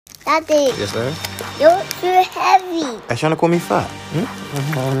Daddy, Yes, sir? you're too heavy. Are you trying to call me fat?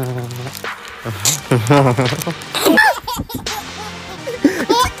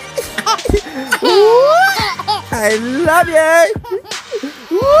 I love you.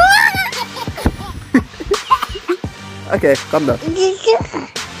 Okay, calm down.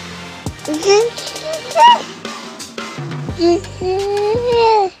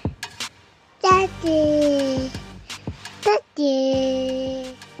 Daddy. Daddy. Daddy.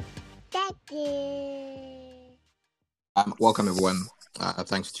 Welcome everyone.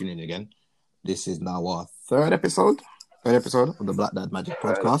 Thanks for tuning in again. This is now our third episode of the Black Dad Magic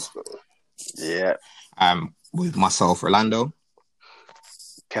podcast. Yeah. With myself, Orlando.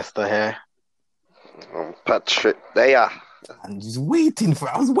 Kester here. Patrick there. And just waiting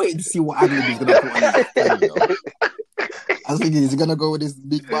I was waiting to see what Adlib is gonna put on his thing, I was thinking, is he gonna go with this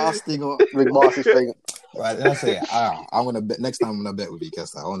big boss thing or Big bossy thing. right? Then I say, I'm gonna bet next time. I'm gonna bet with you,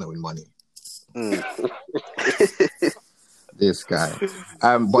 Kester. I want to win money. This guy.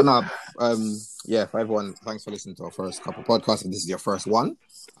 But no, yeah, for everyone, thanks for listening to our first couple podcasts. If this is your first one,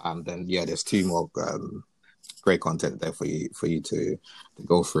 then yeah, there's two more great content there for you to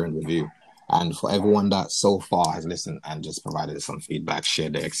go through and review. And for everyone that so far has listened and just provided some feedback,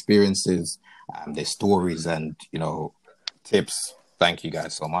 shared their experiences, their stories, and tips. Thank you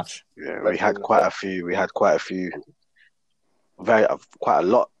guys so much. Yeah, we had quite a few. Quite a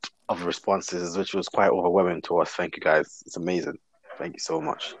lot of responses, which was quite overwhelming to us. Thank you guys. It's amazing. Thank you so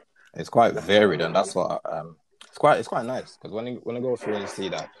much. It's quite varied, and that's what it's quite nice, because when you go through and you see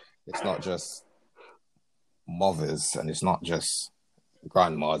that it's not just mothers and it's not just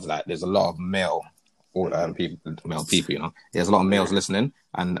grandmas. Like, there's a lot of male people. There's a lot of males listening,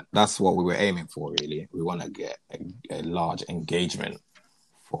 and that's what we were aiming for. Really, we want to get a large engagement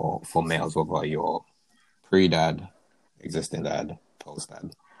for males, whether you're pre-dad, existing dad,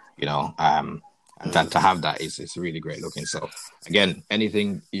 post-dad. And to have that is really great looking. So again,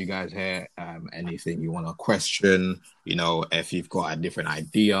 anything you guys hear, anything you want to question, if you've got a different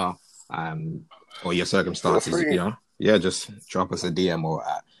idea, or your circumstances, just drop us a DM or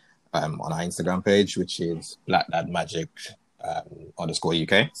on our Instagram page, which is Black Dad Magic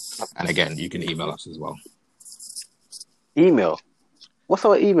 _UK. And again, you can email us as well. Email? What's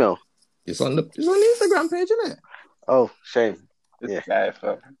our email? It's on the Instagram page, isn't it? Oh, shame. This guy,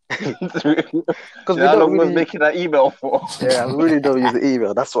 fam. Because we don't really making that email for. Yeah, we really don't use the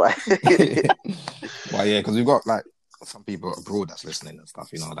email. That's why. Well, yeah, because we've got like some people abroad that's listening and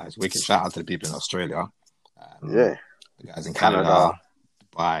stuff. That's wicked. Shout out to the people in Australia. Yeah, the guys in Canada,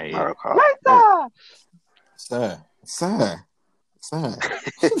 Dubai, America. Sir.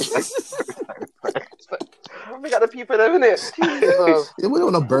 We got the people there, innit? We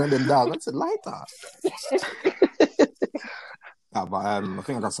don't want to burn them down. That's a lighter. But I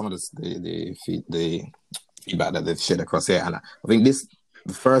think I got some of the feedback that they've shared across here, and I think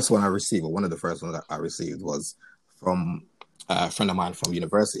the first one I received, or one of the first ones that I received, was from a friend of mine from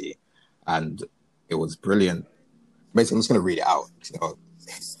university, and it was brilliant. Basically, I'm just going to read it out.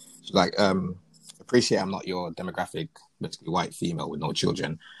 She's like, appreciate I'm not your demographic, basically white female with no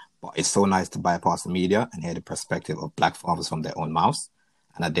children, but it's so nice to bypass the media and hear the perspective of black fathers from their own mouths.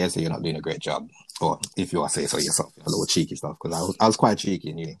 And I dare say you're not doing a great job, or if you are, say so yourself, a little cheeky stuff, because I was quite cheeky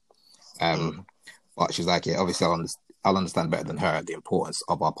in uni. But she's like, yeah, obviously I'll understand better than her the importance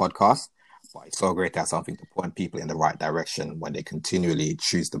of our podcast, but it's so great to have something to point people in the right direction when they continually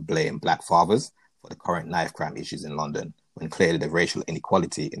choose to blame black fathers for the current knife crime issues in London, when clearly the racial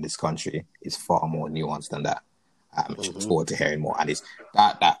inequality in this country is far more nuanced than that. She looks forward to hearing more, and it's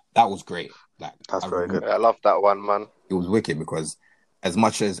that was great. Like, That's very good. I love that one, man. It was wicked, because as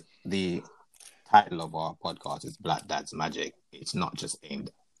much as the title of our podcast is Black Dad's Magic, it's not just aimed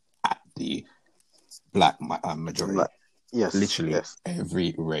at the black majority. Yes, literally yes.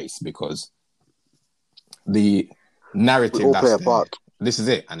 Every race, because the narrative that's there, this is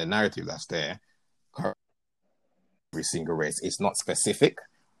it, and the narrative that's there, every single race, it's not specific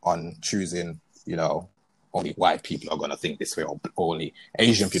on choosing, only white people are going to think this way, or only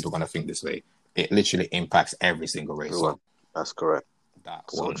Asian people are going to think this way. It literally impacts every single race. So that's correct. That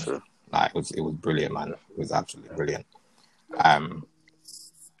so one, true. It was brilliant, man. It was absolutely brilliant.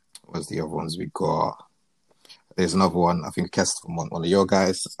 What's the other ones we got? There's another one, I think, Kest from one of your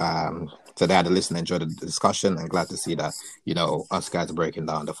guys. Today I had a listen and enjoyed the discussion, and glad to see that, us guys are breaking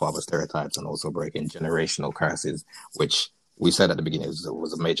down the father stereotypes and also breaking generational curses, which we said at the beginning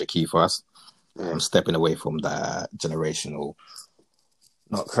was a major key for us. Stepping away from the generational,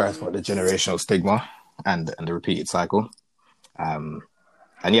 not curse, but the generational stigma and the repeated cycle.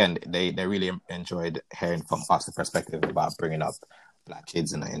 And yeah, they really enjoyed hearing from us the perspective about bringing up Black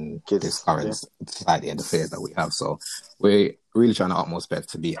kids in Kids, this current society and the fears that we have. So we're really trying our utmost best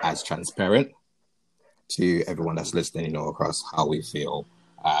to be as transparent to everyone that's listening, you know, across how we feel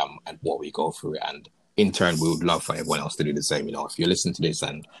and what we go through. And in turn, we would love for everyone else to do the same. You know, if you listen to this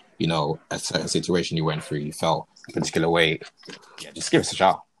and, you know, a certain situation you went through, you felt a particular way, yeah, just give us a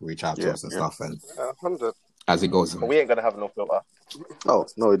shout. Reach out to us and stuff. And 100. as it goes, We ain't gonna have no filter. Oh,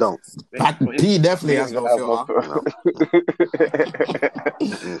 no, we don't. P definitely We has ain't no gonna have filter.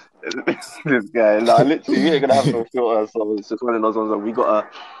 This guy, nah, literally, we ain't gonna have no filter. So it's just one of those ones that we gotta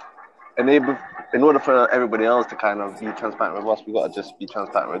enable. In order for everybody else to kind of be transparent with us, we gotta just be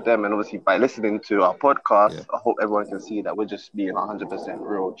transparent with them. And obviously, by listening to our podcast, Yeah. I hope everyone can see that we're just being 100%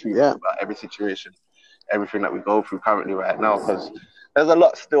 real, true Yeah. about every situation, everything that we go through currently right now. Because there's a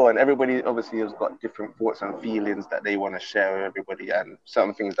lot still, and everybody obviously has got different thoughts and feelings that they want to share with everybody, and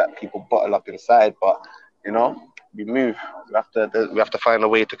certain things that people bottle up inside. But you know, we move. We have to find a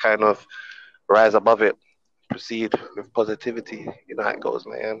way to kind of rise above it, proceed with positivity. You know how it goes,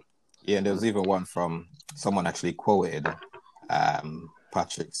 man. Yeah, and there was even one from someone actually quoted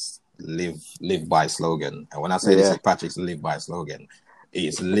Patrick's live by slogan. And when I say this is Patrick's live by slogan,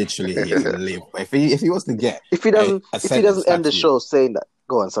 it's literally his live. If he was to get If he doesn't end the tattooed, show saying that,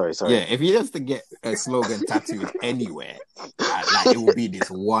 go on. Sorry. yeah, if he has to get a slogan tattooed anywhere, like it will be this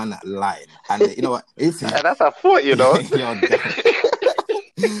one line. And you know what? It's And that's a thought, you know. But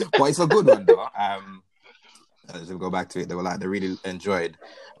it's a good one though. As we go back to it, they really enjoyed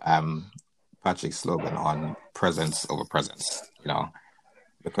Patrick's slogan on presence over presence, you know,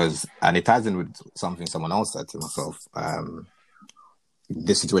 and it ties in with something someone else said to myself.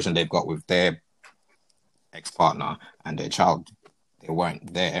 This situation they've got with their ex-partner and their child, they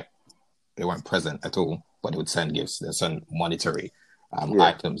weren't there, they weren't present at all, but they would send gifts, they send monetary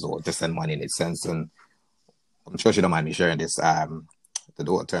items, or just send money in its sense. And I'm sure she don't mind me sharing this. The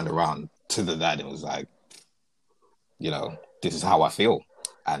daughter turned around to the dad and was like, you know, this is how I feel.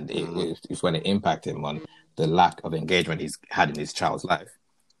 And it's when it impacted him on the lack of engagement he's had in his child's life.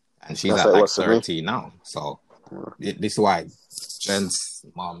 And she's at like 13 now. So this is why gents,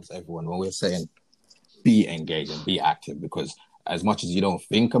 moms, everyone, when we're saying be engaged and be active, because as much as you don't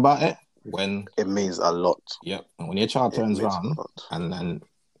think about it, when it means a lot. Yep. And when your child turns around and then,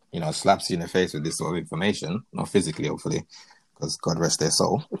 you know, slaps you in the face with this sort of information, not physically, hopefully, because God rest their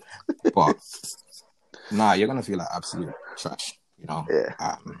soul. But you're gonna feel like absolute trash, you know.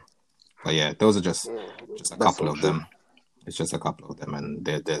 Yeah. But yeah, those are just a couple of them. It's just a couple of them, and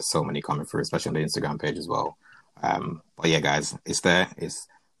there's so many coming through, especially on the Instagram page as well. But yeah, guys, it's there. It's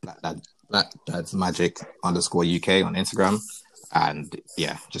that's magic _UK on Instagram, and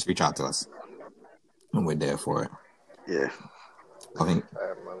yeah, just reach out to us, and we're there for it. Yeah. I think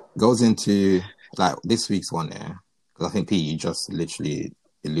goes into like this week's one there, because I think Pete, you just literally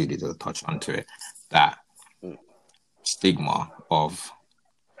alluded or touched onto it, that stigma of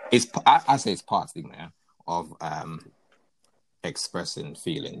I say it's part stigma of expressing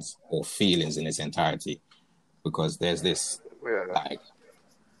feelings or feelings in its entirety, because there's this like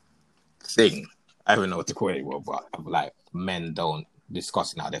thing, I don't know what to call it, but like men don't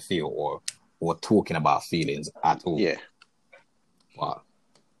discussing how they feel or talking about feelings at all. Yeah. But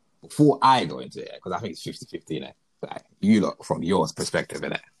before I go into it, because I think it's 50-50 in it, like you look from your perspective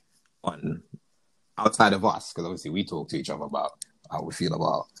in it, on outside of us, because obviously we talk to each other about how we feel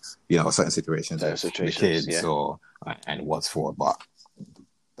about, you know, certain situations with the kids or and what's for, but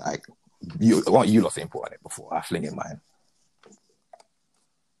like I want you lot to think on it before I fling in mine.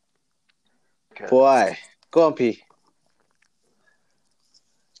 Okay. Why? Go on, P.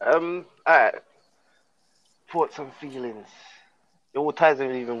 Alright. Thoughts and feelings. It all ties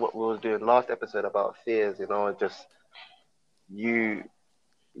in even what we were doing last episode about fears, you know, just you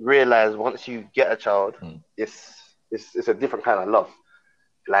realize once you get a child, it's a different kind of love.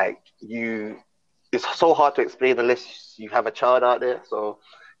 Like it's so hard to explain unless you have a child out there. So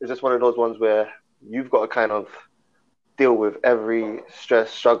it's just one of those ones where you've got to kind of deal with every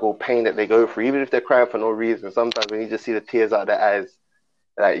stress, struggle, pain that they go through, even if they're crying for no reason. Sometimes when you just see the tears out of their eyes,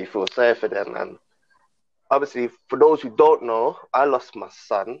 like you feel sorry for them. And obviously, for those who don't know, I lost my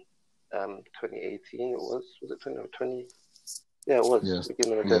son, 2018. Was it 2020? Yeah, it was. Yes.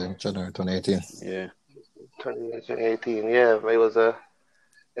 Beginning of January 2018. Yeah. 2018. Yeah, it was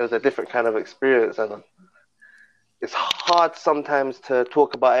a different kind of experience, and it's hard sometimes to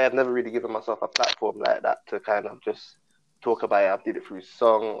talk about it. I've never really given myself a platform like that to kind of just talk about it. I've did it through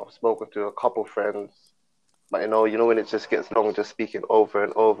song. I've spoken to a couple friends, but you know when it just gets long, just speaking over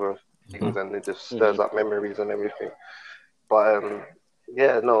and over things, and it just stirs up memories and everything. But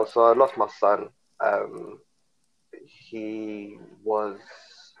so I lost my son. he was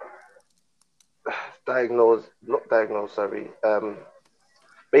not diagnosed, sorry.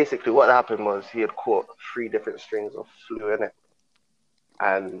 Basically, what happened was he had caught 3 different strains of flu in it,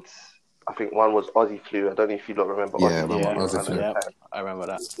 and I think one was Aussie flu. I don't know if you don't remember Yeah, I Aussie remember Yeah, flu Aussie around flu. that yeah, time. I remember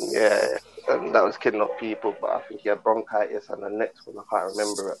that. Yeah, and that was killing off people. But I think he had bronchitis, and the next one I can't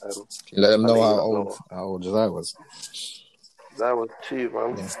remember it. Can you let them I'll know let you lot know. how old Josiah was? That was 2,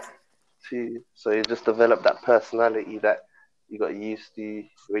 man. Yeah. 2. So he just developed that personality that you got used to,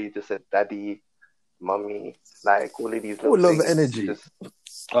 where you just said daddy, mummy, like all of these little Full of things. energy. Just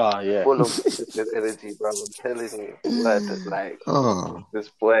Oh, yeah. full of flipping energy, bro. I'm telling you, word, like Oh, this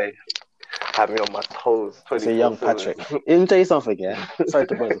boy had me on my toes It's a young 24/7. Patrick. Let me tell you something, yeah. Sorry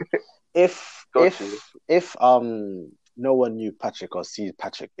to bother. If Got if you. if no one knew Patrick or sees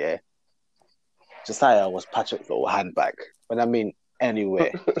Patrick, yeah, Josiah was Patrick's little handbag. When I mean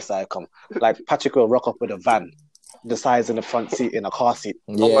anywhere, Josiah come. Like Patrick will rock up with a van. Josiah's in the front seat in a car seat.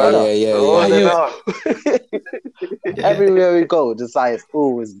 yeah, Brother, yeah. Rolling out. everywhere we go, Josiah's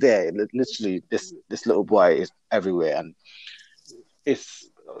always there. Literally, this little boy is everywhere, and it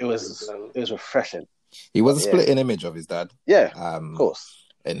was refreshing. He was a But, yeah. splitting image of his dad. Yeah, of course.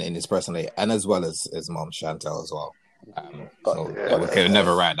 In his personality, and as well as his mom Chantel as well. So yeah. we can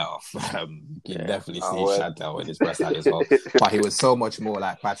never write that off. You can definitely see word. Chantel in his personality as well. But he was so much more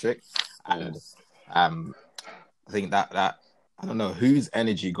like Patrick, and I think that I don't know whose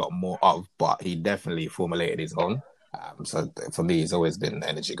energy got more of, but he definitely formulated his own. So for me, he's always been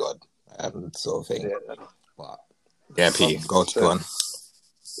energy god, sort of thing. Yeah. But yeah, P, go on.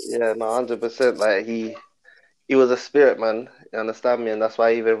 Yeah, no, 100%. Like he was a spirit, man. You understand me? And that's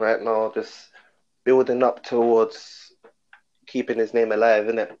why even right now, just building up towards keeping his name alive,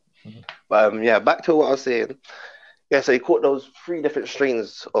 innit? But yeah, back to what I was saying. Yeah, so he caught those 3 different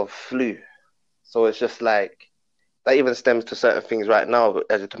strains of flu. So it's just like that even stems to certain things right now,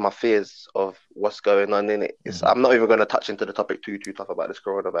 as to my fears of what's going on in it. I'm not even going to touch into the topic too tough about this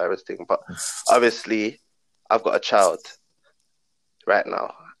coronavirus thing, but obviously I've got a child right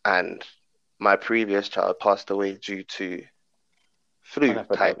now, and my previous child passed away due to flu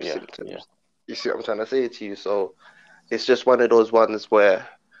type symptoms. Yeah. You see what I'm trying to say to you? So it's just one of those ones where,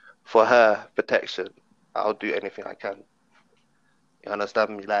 for her protection, I'll do anything I can. You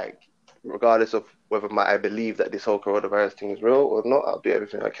understand me? Like, regardless of whether I believe that this whole coronavirus thing is real or not, I'll do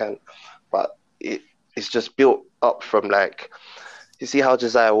everything I can. But it's just built up from, like, you see how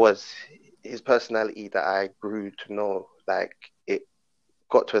Josiah was, his personality that I grew to know, like, it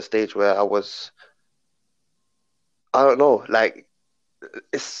got to a stage where I don't know, like,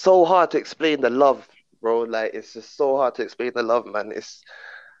 it's so hard to explain the love, bro. Like, it's just so hard to explain the love, man. It's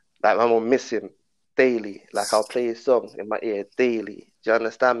like I'm gonna miss him daily. Like, I'll play his song in my ear daily. Do you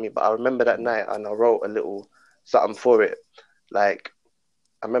understand me? But I remember that night, and I wrote a little something for it. Like,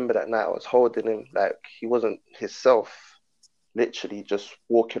 I remember that night I was holding him, like he wasn't himself, literally just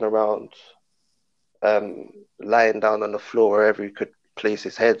walking around, lying down on the floor wherever he could place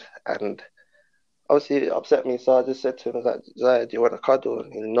his head. And obviously it upset me, so I just said to him, I was like, Zaya, do you want a cuddle?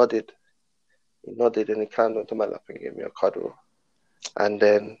 And he nodded. He nodded and he climbed onto my lap and gave me a cuddle. And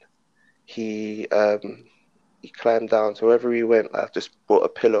then he climbed down. So wherever he went, I just brought a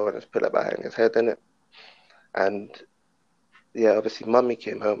pillow and just put it behind his head, innit? And yeah, obviously mummy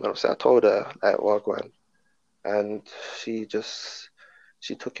came home and obviously I told her, like, Wagwan. And she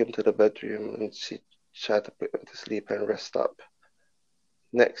took him to the bedroom and she tried to put him to sleep and rest up.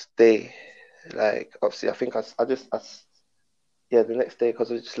 Next day, like, obviously I think the next day,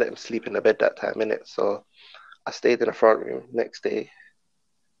 because I just let him sleep in the bed that time, innit? So I stayed in the front room. Next day,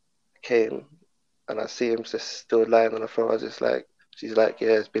 I came and I see him just still lying on the floor. I was just like, she's like,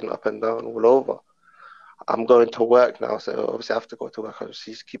 yeah, it's been up and down all over. I'm going to work now, so obviously I have to go to work.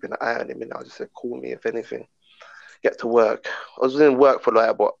 She's keeping an eye on him, and I just said, call me if anything. Get to work. I was in work for like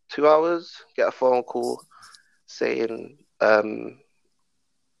about 2 hours. Get a phone call saying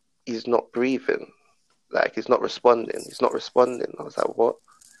he's not breathing, like he's not responding. He's not responding. I was like, what?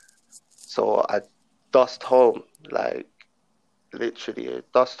 So I dust home, like literally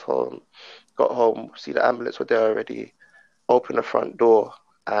dust home. Got home, see the ambulance were there already. Open the front door,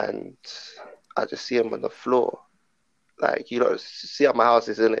 and I just see him on the floor. Like, you know, see how my house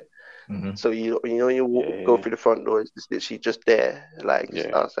is, in it. Mm-hmm. So you go through the front door, it's literally just there, like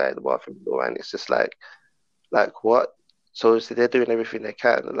just outside the bathroom door, and it's just like what? So they're doing everything they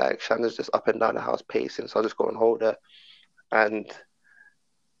can. Like, Shanna's just up and down the house pacing, so I just go and hold her, and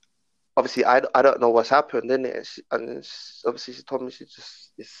obviously I don't know what's happened, innit? Obviously she told me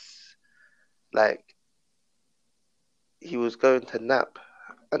it's like he was going to nap,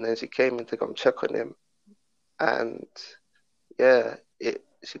 and then she came in to come check on him, and yeah,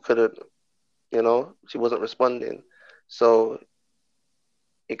 she couldn't, she wasn't responding. So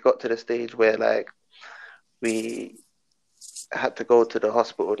it got to the stage where like we had to go to the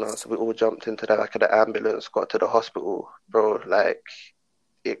hospital now. So we all jumped into the back of the ambulance, got to the hospital, bro. Like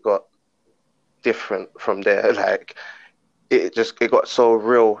it got different from there. Like it got so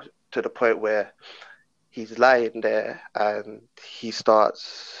real to the point where he's lying there and he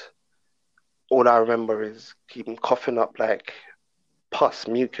starts. All I remember is him coughing up like pus,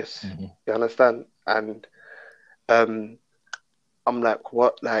 mucus. Mm-hmm. You understand? And I'm like,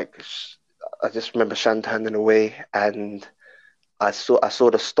 what? Like, I just remember Shan turning away, and I saw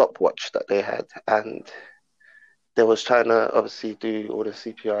the stopwatch that they had, and they was trying to obviously do all the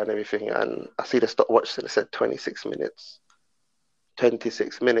CPR and everything, and I see the stopwatch and it said 26 minutes.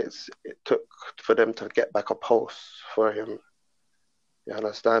 26 minutes it took for them to get back a pulse for him. You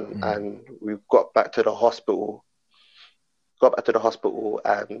understand? Mm. And we got back to the hospital.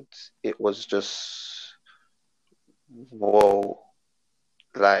 And it was just whoa.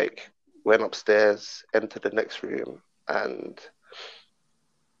 Like went upstairs, entered the next room, and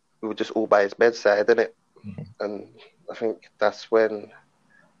we were just all by his bedside, innit? Mm-hmm. And I think that's when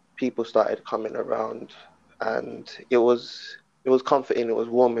people started coming around, and it was comforting, it was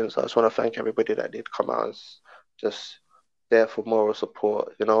warming. So I just want to thank everybody that did come out, just there for moral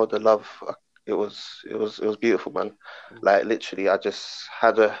support. The love. It was beautiful, man. Like literally, I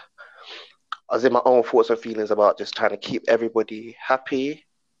was in my own thoughts and feelings about just trying to keep everybody happy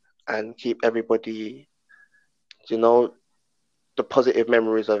and keep everybody, the positive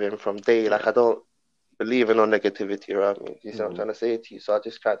memories of him from day. Like I don't believe in no negativity around me. You see what I'm trying to say to you? So I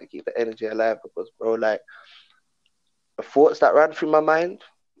just tried to keep the energy alive because, bro, like the thoughts that ran through my mind,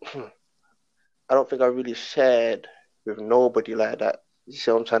 I don't think I really shared with nobody like that. You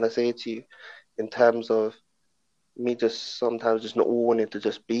see what I'm trying to say to you? In terms of me just sometimes just not wanting to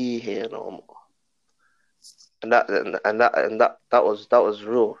just be here no more. And that was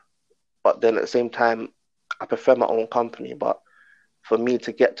real. But then at the same time, I prefer my own company. But for me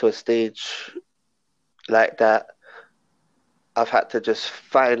to get to a stage like that, I've had to just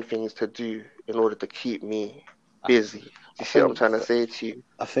find things to do in order to keep me busy. You see what I'm trying to say to you?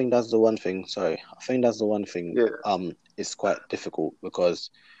 I think that's the one thing. Sorry, I think that's the one thing. Yeah. It's quite difficult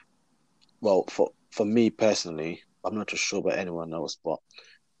because, well, for me personally, I'm not too sure about anyone else, but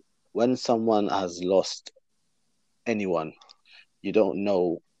when someone has lost anyone, you don't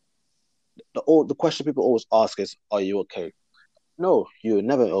know. The question people always ask is, "Are you okay?" No, you're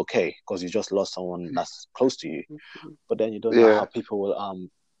never okay because you just lost someone that's close to you. But then you don't know how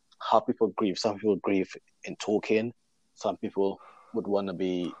people grieve. Some people grieve in talking. Some people would want to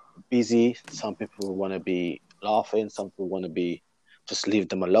be busy. Some people want to be laughing. Some people want to be just leave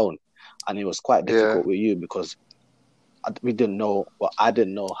them alone. And it was quite difficult with you because we didn't know. Well, I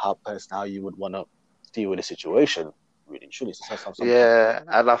didn't know how you would want to deal with the situation. Really, truly, yeah,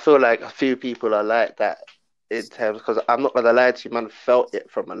 and I feel like a few people are like that in terms because I'm not gonna lie to you, man. Felt it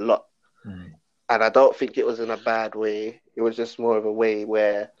from a lot, and I don't think it was in a bad way. It was just more of a way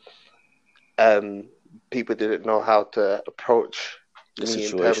where people didn't know how to approach me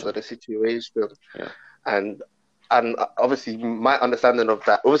in terms of the situation, and obviously my understanding of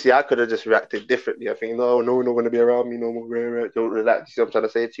that. Obviously, I could have just reacted differently. I think no one going to be around me, no more. Don't relax. You see what I'm trying to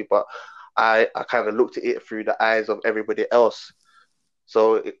say to you, but I kind of looked at it through the eyes of everybody else.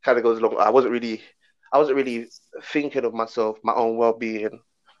 So it kind of goes along. I wasn't really thinking of myself, my own well-being,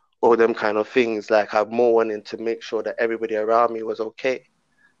 all them kind of things. Like I'm more wanting to make sure that everybody around me was okay.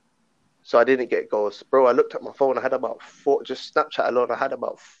 So I didn't get ghosts. Bro, I looked at my phone. I had about just Snapchat alone, I had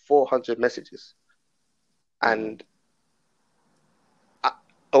about 400 messages. And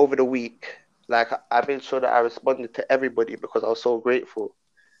over the week, like I made sure that I responded to everybody because I was so grateful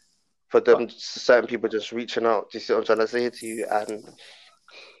for them, certain people just reaching out. Do you see what I'm trying to say to you? And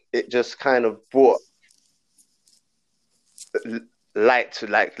it just kind of brought light to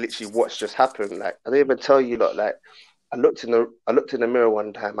like literally what's just happened. Like I didn't even tell you, like I looked in the mirror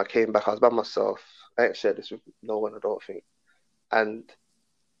one time. I came back. I was by myself. I ain't shared this with no one, I don't think. And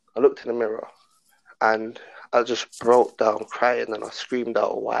I looked in the mirror, and I just broke down crying, and I screamed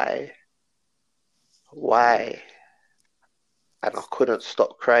out, "Why? Why?" And I couldn't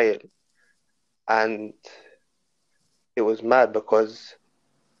stop crying. And it was mad because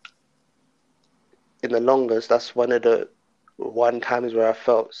in the longest, that's one times where I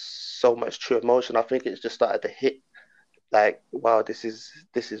felt so much true emotion. I think it's just started to hit. Like, wow, this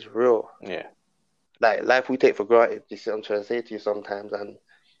is real. Yeah. Like life we take for granted. You see what I'm trying to say to you sometimes, and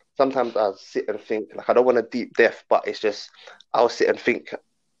sometimes I sit and think. Like I don't want a deep death, but it's just I'll sit and think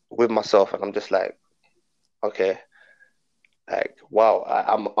with myself, and I'm just like, okay, like wow,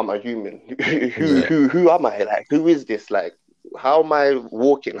 I'm a human. Yeah. Who am I? Like, who is this? Like, how am I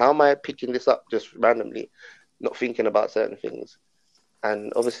walking? How am I picking this up just randomly, not thinking about certain things?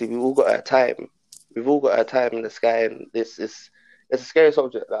 And obviously, we've all got our time. We've all got our time in the sky, and this is it's a scary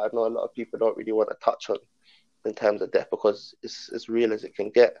subject that I know a lot of people don't really want to touch on in terms of death because it's as real as it can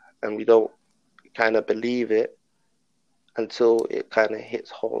get, and we don't kind of believe it until it kind of hits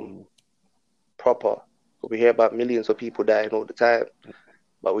home proper. We hear about millions of people dying all the time,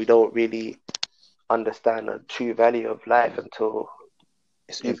 but we don't really understand the true value of life until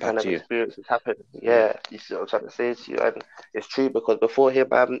It's these kind impact of you. experiences happen. Yeah, you see what I'm trying to say to you, and it's true because before him,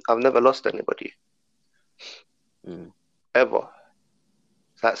 I've never lost anybody Mm. ever.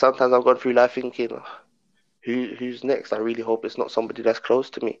 It's like sometimes I've gone through life thinking, "Oh, who's next? I really hope it's not somebody that's close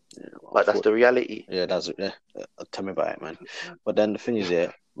to me." Yeah, But that's the reality. yeah, that's yeah. Tell me about it, man. But then the thing is,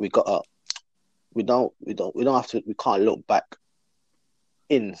 yeah, we don't have to. We can't look back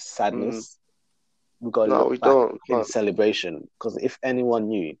in sadness. We got to No, look we back don't. in celebration. Because if anyone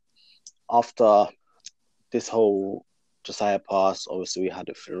knew, after this whole Josiah pass, obviously we had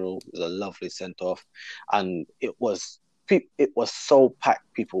a funeral. It was a lovely sent off, and it was so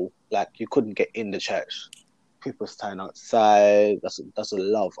packed. People like you couldn't get in the church. People standing outside. That's a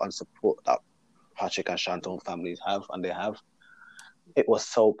love and support that Patrick and Chantal families have, and they have. It was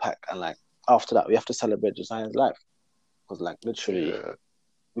so packed, and like after that, we have to celebrate Josiah's life because, like, literally, Yeah.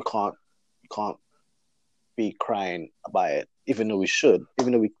 we can't be crying about it, even though we should,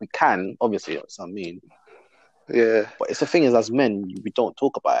 even though we can. Obviously, that's what I mean. Yeah. But it's the thing is, as men, we don't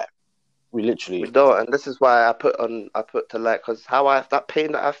talk about it. We We literally, don't, and this is why I put to like, because that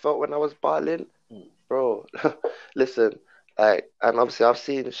pain that I felt when I was battling, bro. Listen, like, and obviously I've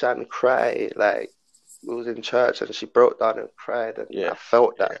seen Shan cry, like, we was in church and she broke down and cried, and yeah, I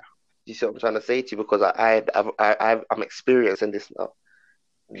felt that. yeah. You see what I'm trying to say to you? Because I'm experiencing this now.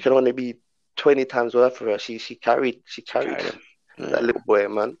 You can only be 20 times worth of her. She carried Carry them. that little boy,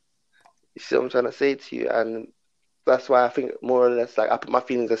 man. You see what I'm trying to say to you? And that's why I think more or less like I put my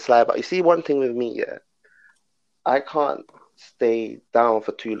feelings aside. But you see, one thing with me, yeah, I can't stay down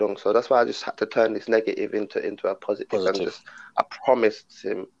for too long. So that's why I just had to turn this negative into a positive. And Positive. just I promised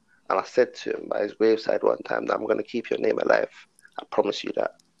him, and I said to him by his graveside one time that I'm gonna keep your name alive. I promise you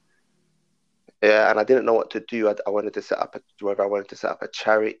that. Yeah, and I didn't know what to do. I wanted to set up whether I wanted to set up a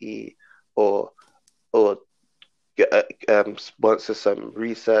charity or or get sponsor some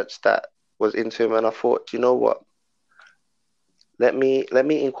research that was into him. And I thought, you know what? Let me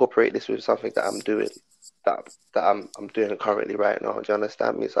incorporate this with something that I'm doing that I'm doing currently right now. Do you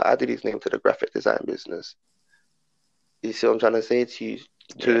understand me? So I added his name to the graphic design business. You see what I'm trying to say to you?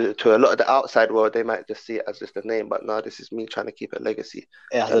 To a lot of the outside world, they might just see it as just a name, but no, this is me trying to keep a legacy,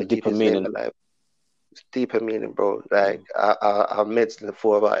 It has trying a to keep deeper his name meaning. alive. It's deeper meaning, bro. Like I've mentioned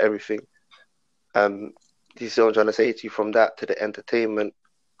before about everything. You see what I'm trying to say to you? From that to the entertainment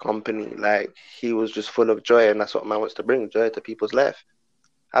company, like he was just full of joy, and that's what man wants to bring: joy to people's life,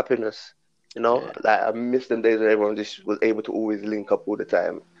 happiness. You know, Yeah. like I miss them days when everyone just was able to always link up all the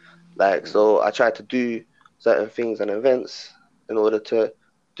time. Like, so I tried to do certain things and events in order to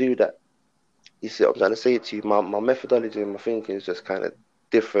do that. You see what I'm trying to say to you? My methodology and my thinking is just kind of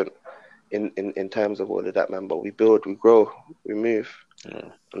different in terms of all of that, man. But we build, we grow, we move. Yeah.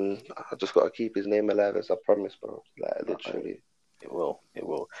 And I just got to keep his name alive as I promised, bro. Like, literally. It will.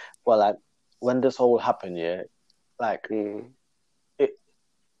 Well, like when this all happened, yeah, like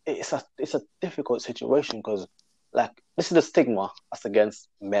it's a difficult situation because like this is the stigma as against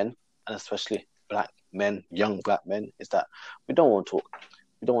men and especially black men, young black men, is that we don't want to talk.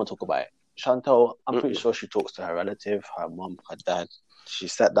 We don't want to talk about it. Chantal, I'm pretty sure she talks to her relative, her mom, her dad. She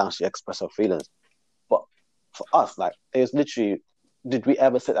sat down, she expressed her feelings. But for us, like, there's literally, did we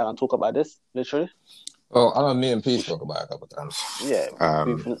ever sit down and talk about this? Literally? Well, I know me and Pete spoke about it a couple of times. Yeah,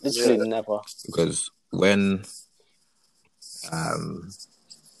 we've literally never. Because when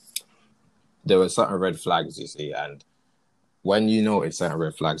there were certain red flags, you see, and when you notice certain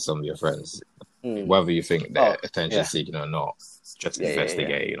red flags, some of your friends, whether you think they're attention seeking or not, just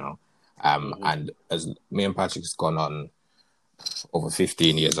investigate, you know. And as me and Patrick's gone on over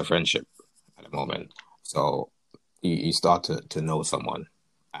 15 years of friendship at the moment, so you start to know someone,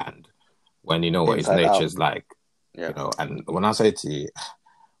 and when you know what his nature is like, you know. And when I say to you,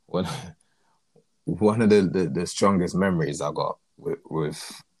 one of the strongest memories I got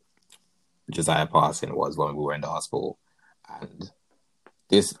with Josiah passing was when we were in the hospital, and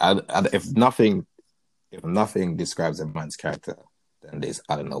this, if nothing describes a man's character, then this,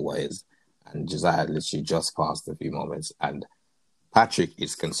 I don't know what is. And Josiah literally just passed a few moments, and Patrick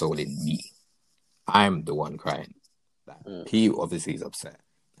is consoling me. I'm the one crying. Like, P obviously is upset,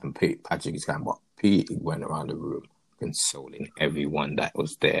 and Patrick is crying, but P went around the room consoling everyone that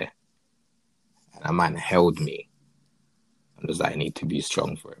was there. And a man held me and was like, I need to be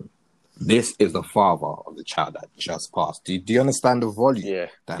strong for him. This is the father of the child that just passed. Do you understand the volume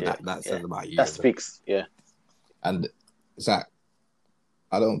that says about you? That speaks, yeah. And it's like,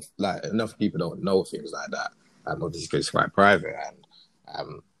 I don't, like, enough people don't know things like that. Obviously, it's quite private,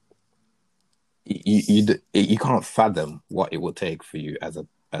 and you can't fathom what it will take for you as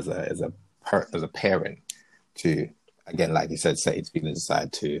a parent to, again, like you said, set its feelings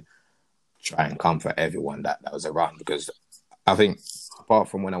aside to try and comfort everyone that was around. Because I think, apart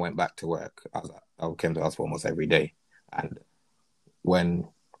from when I went back to work, I came to the hospital almost every day. And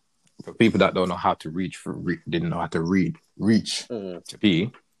for people that don't know how to didn't know how to reach to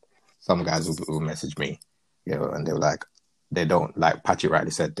P, some guys will message me, and they were like, they don't, like Patrick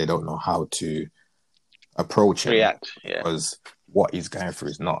rightly said, they don't know how to approach him. React, because what he's going through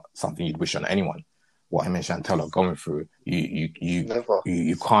is not something you'd wish on anyone. What him and Chantel are going through,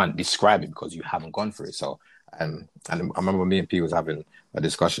 you can't describe it because you haven't gone through it. So, and I remember me and P was having a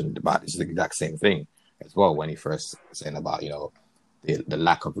discussion about this exact same thing as well when he first saying about the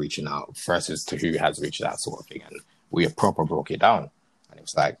lack of reaching out versus to who has reached out, sort of thing, and we proper broke it down, and it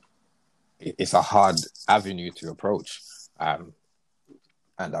was like it's a hard avenue to approach. And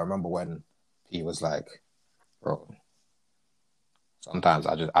I remember when he was like, bro, sometimes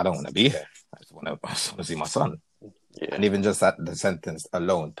I don't want to be here. I just want to see my son. Yeah. And even just that, the sentence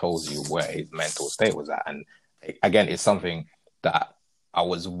alone tells you where his mental state was at. And again, it's something that I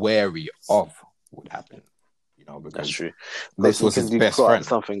was wary of would happen, because that's true. This was his best friend.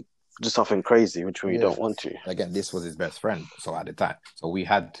 Something crazy, which we don't want to. Again, this was his best friend. So at the time, we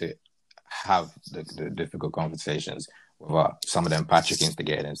had to have the difficult conversations. Some of them Patrick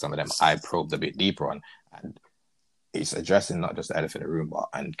instigated, and some of them I probed a bit deeper on. And it's addressing not just the elephant in the room,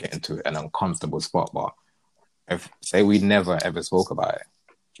 and getting to an uncomfortable spot. But if say we never ever spoke about it,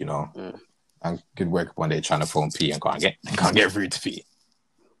 and could wake up one day trying to phone P and can't get through to P.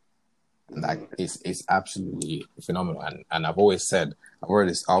 And like it's absolutely phenomenal. And I've always said I've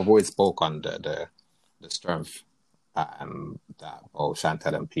always spoke on the strength that both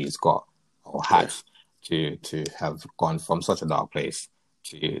Chantel and P's got or had to have gone from such a dark place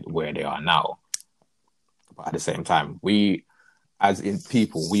to where they are now. But at the same time, we, as in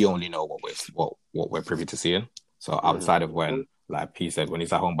people, we only know what we're privy to seeing. So outside of when, like P said, when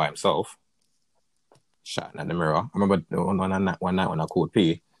he's at home by himself, shouting at the mirror. I remember one night when I called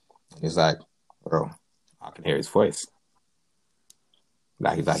P, and he's like, bro, I can hear his voice.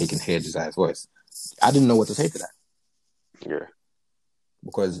 Like he's like, he can hear Josiah's voice. I didn't know what to say to that. Yeah.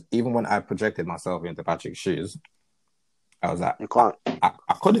 Because even when I projected myself into Patrick's shoes, I was like, you can't. I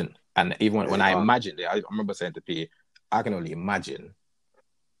couldn't. And even when I imagined it, I remember saying to P, I can only imagine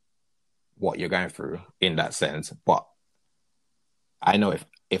what you're going through in that sense. But I know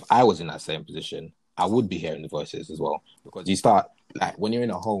if I was in that same position, I would be hearing the voices as well. Because you start, like, when you're in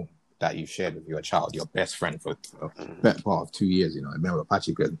a home that you've shared with your child, your best friend for the better part of 2 years, I remember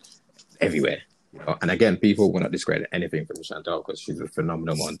Patrick was everywhere. And again, people will not discredit anything from Chantel because she's a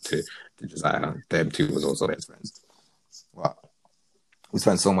phenomenal one to Josiah. Them two was also best friends. Well, we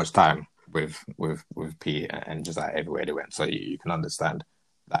spent so much time with P and Josiah everywhere they went, so you can understand,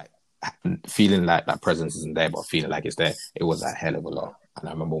 like, feeling like that presence isn't there, but feeling like it's there. It was a hell of a lot. And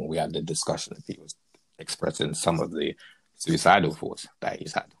I remember when we had the discussion, P was expressing some of the suicidal thoughts that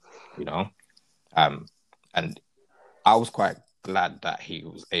he's had, and I was quite glad that he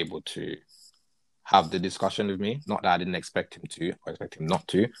was able to have the discussion with me. Not that I didn't expect him to, or expect him not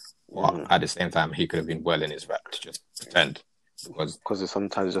to, but at the same time, he could have been well in his rep to just pretend. Because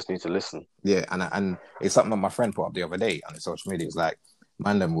sometimes you just need to listen. Yeah, and it's something that my friend put up the other day on social media. It's like,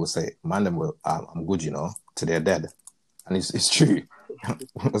 man them will say, I'm good, till they're dead. And it's true.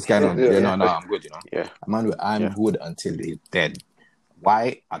 What's going on? No, I'm good, Yeah. Man, I'm good until they're dead.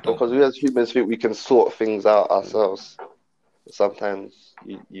 Why? I don't. Because we as humans think we can sort things out ourselves. Sometimes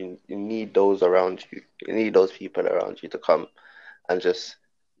you need those around you. You need those people around you to come and just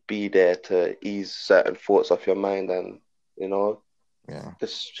be there to ease certain thoughts off your mind and,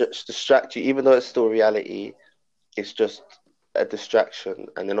 distract you. Even though it's still reality, it's just a distraction.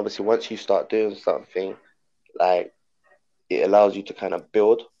 And then obviously once you start doing something, like, it allows you to kind of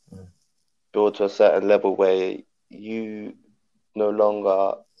build to a certain level where you no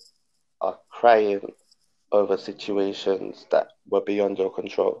longer are crying over situations that were beyond your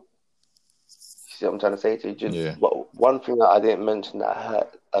control. You see what I'm trying to say to you? One thing that I didn't mention that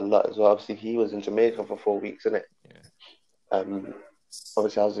hurt a lot as well, obviously he was in Jamaica for 4 weeks, innit? Yeah.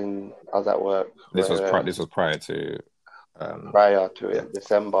 obviously I was at work This was prior to prior to it,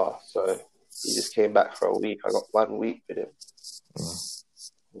 December. So he just came back for a week. I got 1 week with him.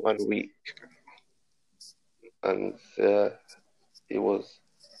 1 week, and it was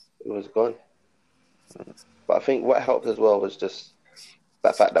gone. But I think what helped as well was just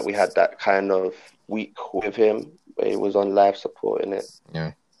that fact that we had that kind of week with him where he was on life support in it.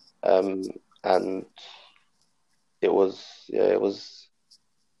 Yeah. And it was a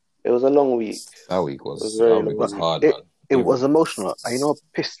long week. That week was hard, it, man. It was emotional. And you know what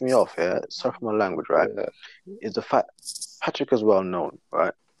pissed me off, sorry for my language, right? Is the fact Patrick is well known,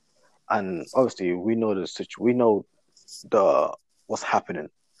 right? And obviously we know the situation, we know what's happening.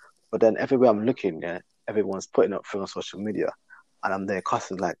 But then everywhere I'm looking, everyone's putting up things on social media, and I'm there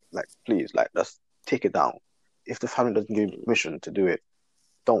cussing like please, like let's take it down. If the family doesn't give you permission to do it,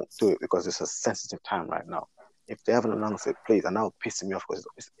 don't do it because it's a sensitive time right now. If they haven't announced it, please. And that was pissing me off because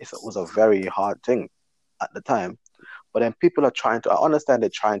it was a very hard thing at the time. But then people are I understand they're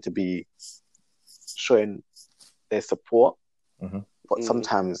trying to be showing their support, but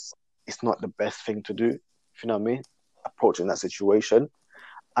sometimes it's not the best thing to do, if you know what I mean, approaching that situation.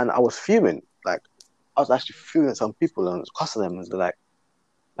 And I was fuming, I was actually fuming at some people and cussing them, and like,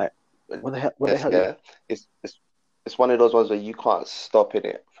 what the hell? Yeah, it's one of those ones where you can't stop in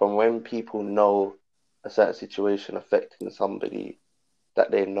it. From when people know a certain situation affecting somebody that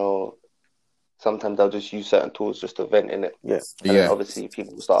they know, sometimes they'll just use certain tools just to vent in it. And obviously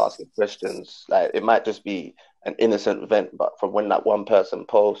people will start asking questions. Like, it might just be an innocent vent, but from when that one person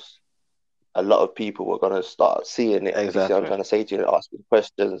posts, a lot of people were going to start seeing it. Exactly. You see what I'm trying to say to you? Asking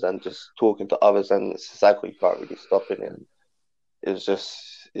questions and just talking to others, and it's a cycle you can't really stop in it. It was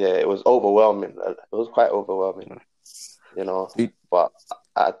just, it was overwhelming. It was quite overwhelming, you know. But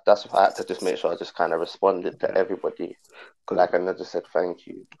that's why I had to just make sure I just kind of responded to everybody. And I just said thank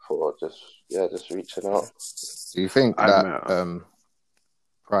you for just reaching out. Do you think that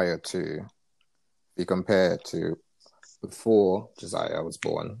prior to, be compared to before Josiah was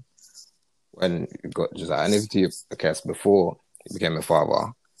born, when you got Josiah, and if you, I guess, before you became a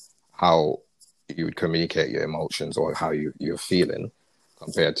father, how you would communicate your emotions or how you're feeling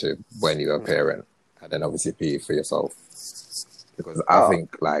compared to when you were a parent, and then obviously P for yourself? Because I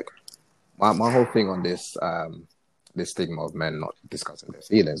think my whole thing on this this stigma of men not discussing their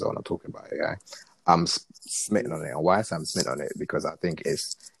feelings or not talking about it, I'm smitten on it. And why I'm smitten on it? Because I think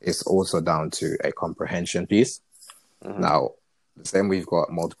it's also down to a comprehension piece. Now, the same way you've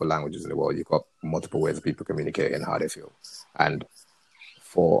got multiple languages in the world, you've got multiple ways of people communicating how they feel. And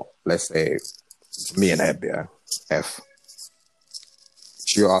for, let's say, me and F,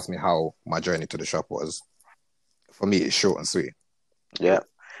 she asked me how my journey to the shop was. For me, it's short and sweet. Yeah.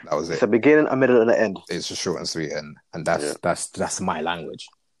 That was it. It's a beginning, a middle, and an end. It's just short and sweet, and that's my language.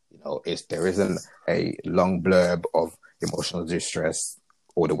 You know, there isn't a long blurb of emotional distress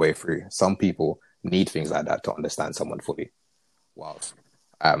all the way through. Some people need things like that to understand someone fully. Whilst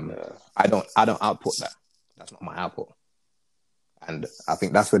I don't output that. That's not my output. And I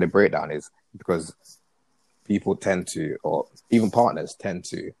think that's where the breakdown is, because people tend to, or even partners tend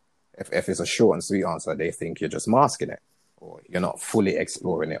to, if it's a short and sweet answer, they think you're just masking it, or you're not fully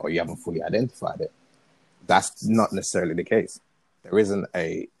exploring it, or you haven't fully identified it. That's not necessarily the case. There isn't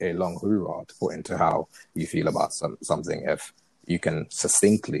a long hoorah to put into how you feel about something if you can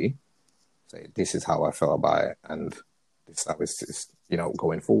succinctly say, this is how I felt about it, and this is how it's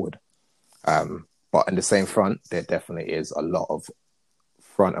going forward. But in the same front, there definitely is a lot of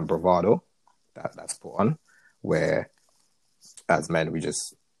front and bravado that's put on, where as men, we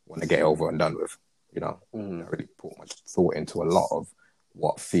just want to get over and done with, don't really put much thought into a lot of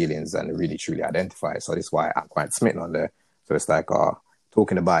what feelings and really truly identify. So this is why I'm quite smitten on there. So it's like,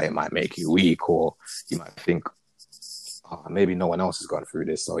 talking about it might make you weak, or you might think, maybe no one else has gone through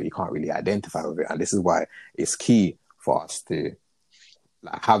this, so you can't really identify with it. And this is why it's key for us to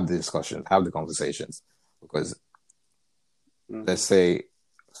have the discussion, have the conversations, because let's say,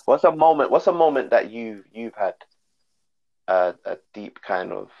 what's a moment that you've had a deep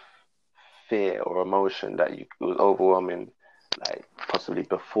kind of fear or emotion that it was overwhelming, like possibly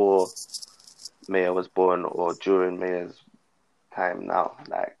before Maya was born or during Maya's time now?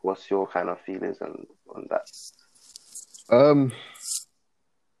 Like, what's your kind of feelings on that?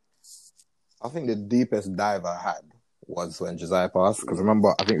 I think the deepest dive I had was when Josiah passed, because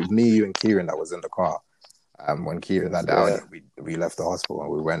remember, I think it was me, you, and Kieran that was in the car. When Kieran had down, we left the hospital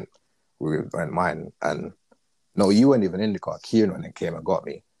and we went mine. And no, you weren't even in the car. Kieran went and came and got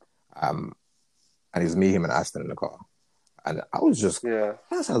me. And it was me, him, and Aston in the car. And I was just, I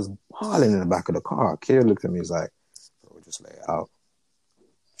was howling in the back of the car. Kieran looked at me, he's like, bro, just lay it out.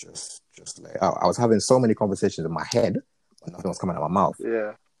 just lay out. I was having so many conversations in my head, but nothing was coming out of my mouth.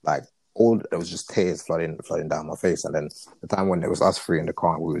 Yeah. Like there was just tears flooding down my face. And then the time when it was us three in the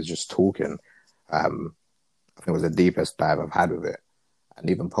car and we was just talking, I think it was the deepest dive I've had with it. And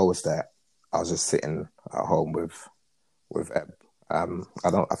even post that, I was just sitting at home with Eb. I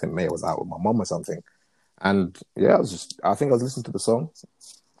think Maya was out with my mum or something. And yeah, I think I was listening to the song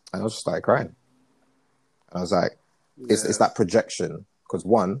and I was just like crying. And I was like, it's that projection. Because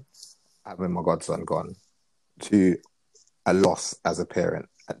one, having my godson gone, two, a loss as a parent,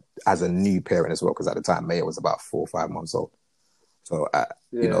 as a new parent as well, because at the time Maya was about 4 or 5 months old. So,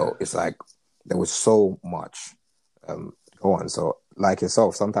 you know, it's like there was so much go on. So, like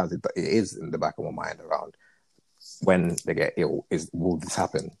yourself, sometimes it is in the back of my mind around when they get ill, will this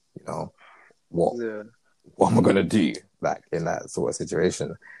happen? You know, what am I going to do, like, in that sort of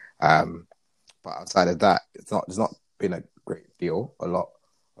situation? But outside of that, it's not been a great deal. A lot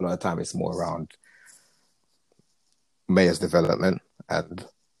of the time it's more around Maya's development. And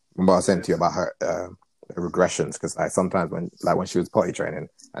remember I was saying to you about her regressions, because like sometimes when she was potty training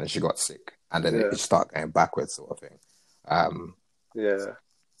and she got sick and then it started going backwards sort of thing.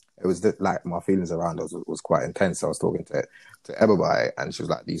 It was like my feelings around us was quite intense. I was talking to Ebba about it, and she was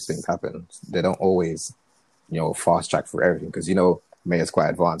like, these things happen. They don't always, you know, fast track for everything, because, you know, Maya's quite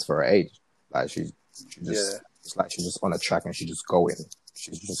advanced for her age. Like she just it's like she's just on a track and she's just going.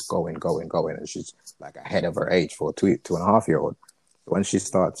 She's just going, and she's like ahead of her age for a 2.5-year-old. When she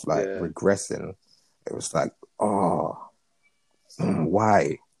starts like regressing, it was like,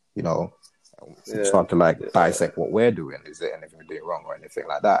 why? You know, start to like dissect what we're doing. Is there anything we're doing wrong or anything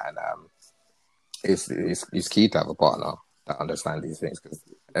like that? And it's key to have a partner that understands these things, because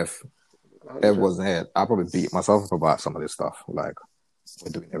if Ev wasn't here, I'd probably beat myself up about some of this stuff. Like,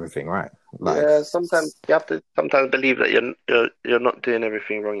 we're doing everything right. Like, sometimes you have to believe that you're not doing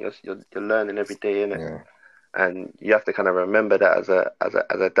everything wrong. You're learning every day, innit? Yeah. And you have to kind of remember that as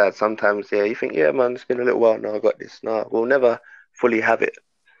a dad. Sometimes, you think, man, it's been a little while now. I got this. No, we'll never fully have it.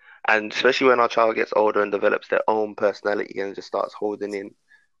 And especially when our child gets older and develops their own personality and just starts holding in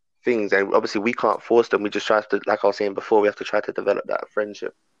things. And obviously, we can't force them. We just try to, like I was saying before, we have to try to develop that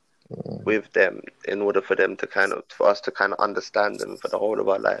friendship with them in order for them to for us to understand them for the whole of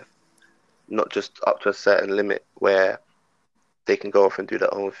our life, not just up to a certain limit where they can go off and do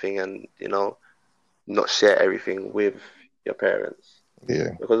their own thing and, you know, not share everything with your parents. Yeah.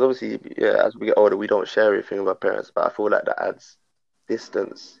 Because obviously, as we get older, we don't share everything with our parents, but I feel like that adds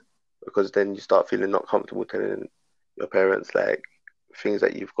distance, because then you start feeling not comfortable telling your parents like things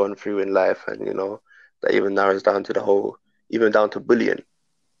that you've gone through in life, and, you know, that even narrows down to even down to bullying.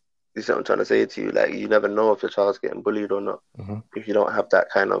 You see what I'm trying to say to you? Like, you never know if your child's getting bullied or not if you don't have that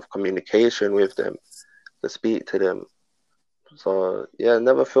kind of communication with them to speak to them. So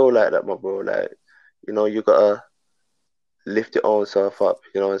never feel like that, my bro. Like, you know, you gotta lift your own self up,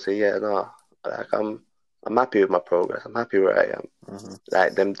 you know, and say, like, I'm happy with my progress. I'm happy where I am.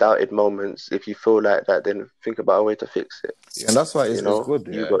 Like, them doubted moments, if you feel like that, then think about a way to fix it. Yeah, and that's why it's good.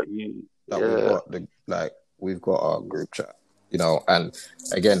 We've got our group chat, you know, and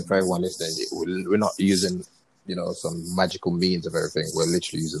again, for everyone listening, we're not using, you know, some magical means of everything. We're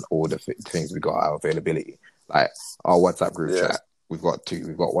literally using all the things we got our availability. Like our WhatsApp group chat, we've got two.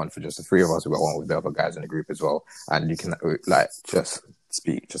 We've got one for just the three of us. We've got one with the other guys in the group as well. And you can like just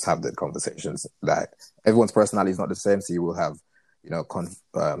speak, just have the conversations. Like, everyone's personality is not the same, so you will have, you know,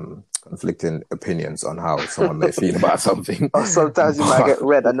 conflicting opinions on how someone may feel about something. Or sometimes you might get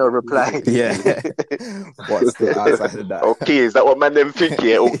red and no reply. Yeah. But still, outside of that. Okay, is that what man them think?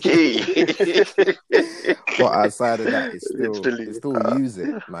 Yeah, okay. But outside of that, it's still use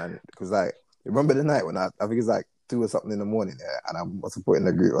it, man. Because, like, remember the night when I think it's like 2 or something in the morning, and I was putting in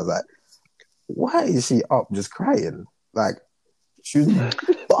the group, I was like, why is she up just crying? Like, she was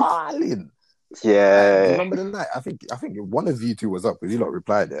bawling. Yeah. Remember the night? I think one of you two was up because you lot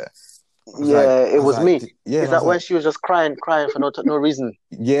replied there. It was me. Yeah, is that when she was just crying for no reason?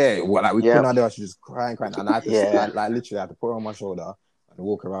 Yeah, well, like we couldn't out there, she was just crying, and I had to like literally I had to put her on my shoulder and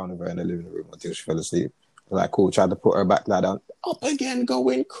walk around with her in the living room until she fell asleep. I was like, cool, tried to put her back lie down, up again,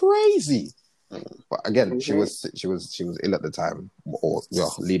 going crazy. But again, she was ill at the time, or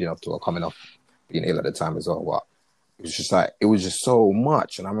leading up to her coming off being ill at the time as well. But it was just so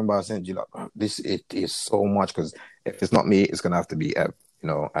much. And I remember I was saying to you, like, it is so much, because if it's not me, it's gonna have to be Ev, you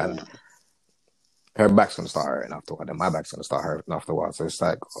know, and her back's gonna start hurting afterward, and my back's gonna start hurting afterwards. So it's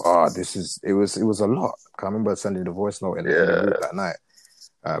like, it was a lot. I remember sending the voice note in the group that night,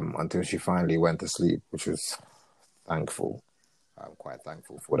 until she finally went to sleep, which was thankful. I'm quite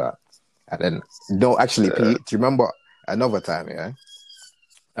thankful for that. And then, no, actually, Pete, do you remember another time,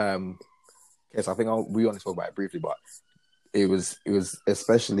 Okay, so I think we only spoke about it briefly, but it was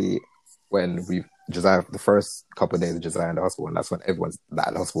especially when Josiah, the first couple of days of Josiah in the hospital, and that's when everyone's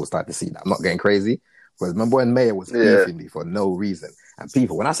at the hospital started to see that I'm not getting crazy. Because remember when Maya was beefing me for no reason, and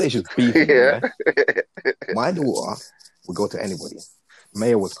people, when I say she's beefing me, Yeah. my daughter would go to anybody.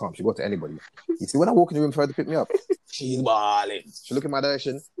 Maya was calm. She'd go to anybody. You see, when I walk in the room for her to pick me up, she's bawling. She look in my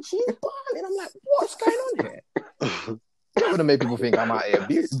direction. She's bawling. I'm like, what's going on here? I'm gonna make people think I'm out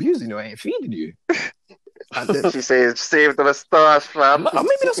here abusing you. I ain't feeding you. She says, "Save the stars, fam." Maybe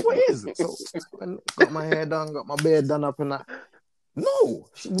that's what it is. So, when got my hair done, got my beard done up, and that. No,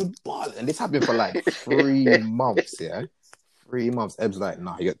 she would bawl, and this happened for like 3 months. Yeah, 3 months. Eb's like,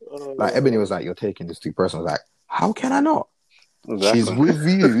 nah, like Ebony was like, you're taking this too personal. I was like, how can I not? Exactly. She's with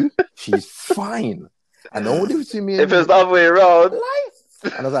you. She's fine. And the only difference between me and If it's the other way around,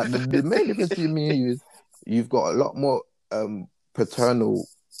 and I was like, the main difference between me and you is you've got a lot more paternal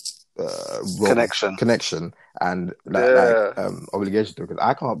connection and obligation to her, because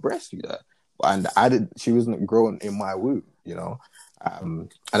I can't breastfeed her, and she wasn't grown in my womb, you know. And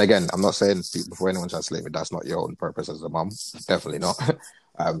again, I'm not saying before anyone tries to slay me, that's not your own purpose as a mum, definitely not.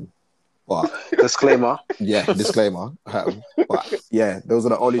 But disclaimer. Yeah, disclaimer. But yeah, those are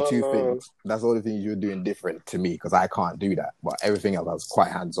the only two things. That's the only thing you're doing different to me, because I can't do that. But everything else, I was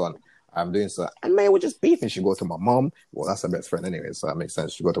quite hands-on. I'm doing so. And man, we're just beefing. She go to my mom. Well, that's her best friend anyway, so that makes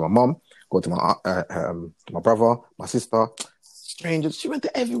sense. She go to my mom, go to my brother, my sister, strangers. She went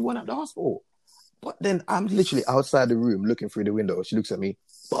to everyone at the hospital. But then I'm literally outside the room looking through the window. She looks at me,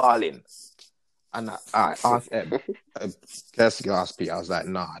 bawling. And I asked Kirsty asked Pete, I was like,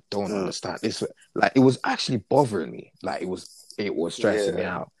 nah, I don't understand this. Like, it was actually bothering me. Like, it was stressing me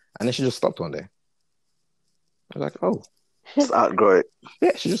out. And then she just stopped one day. I was like, oh. Just outgrow it.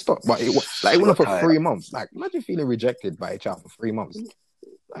 Yeah, she just stopped. But it went on for 3 months. Like, imagine feeling rejected by a child for 3 months.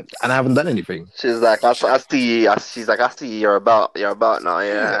 And I haven't done anything. She's like, I see. She's like, I see you're about now,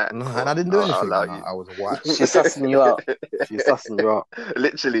 yeah. No, and I didn't do anything. I was white. She's sussing you out. She's sussing you out.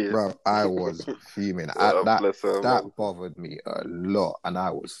 Literally. Bro, I was fuming. That bothered me a lot, and I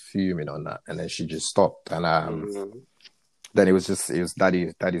was fuming on that. And then she just stopped, and then it was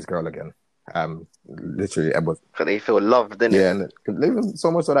daddy's girl again. Literally, Eb was. Cause they feel loved, didn't it? Yeah, and even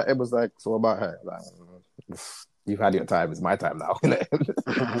so much so that Eb was like, so about her, like, you've had your time. It's my time now.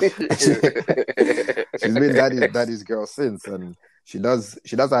 She's been daddy's girl since, and she does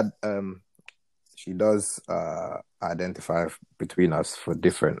identify between us for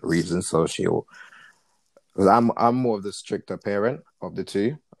different reasons. So because I'm more of the stricter parent of the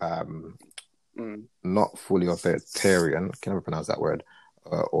two. Not fully authoritarian. Can never pronounce that word.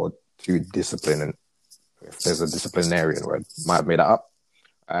 Or too disciplining. If there's a disciplinarian word, might have made that up.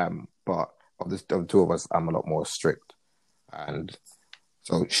 But of the two of us, I'm a lot more strict, and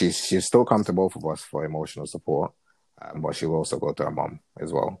so she's still come to both of us for emotional support, but she will also go to her mom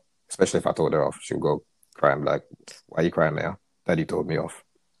as well. Especially if I told her off, she'll go cry and be like, "Why are you crying, Maya? Daddy told me off."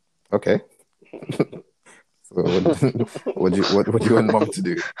 Okay. So what do you want mom to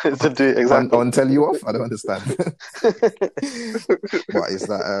do? To do exactly on tell you off? I don't understand. But it's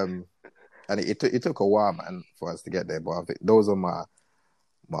that and it took a while, man, for us to get there. But I think those are my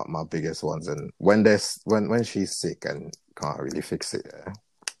biggest ones. And when she's sick and can't really fix it,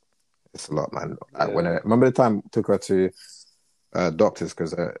 it's a lot, man. Yeah. Like remember the time I took her to doctors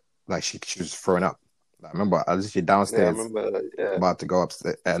because like she was throwing up. Like, I remember I was literally downstairs about to go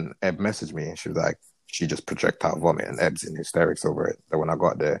upstairs, and Eb messaged me, and she was like, she just projectile vomit, and Eb's in hysterics over it. That when I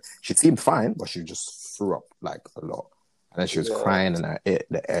got there, she seemed fine, but she just threw up like a lot. And then she was crying, and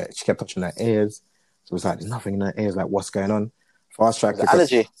she kept touching her ears. So it was like, there's nothing in her ears. Like, what's going on? Fast track.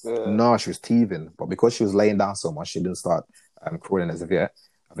 Allergy. No, she was teething. But because she was laying down so much, she didn't start crawling as of yet.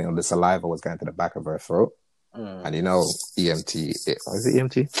 I think the saliva was going to the back of her throat. And you know, EMT, is it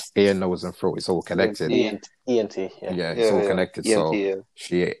EMT? Ear, nose, and throat. It's all connected. ENT, yeah, it's all connected. EMT, so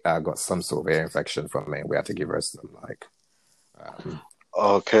she got some sort of ear infection from it. We had to give her some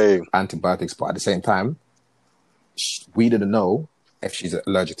antibiotics, but at the same time, we didn't know if she's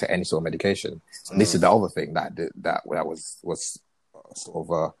allergic to any sort of medication. So this is the other thing that was sort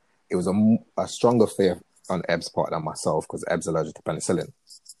of it was a stronger fear on Eb's part than myself, because Eb's allergic to penicillin.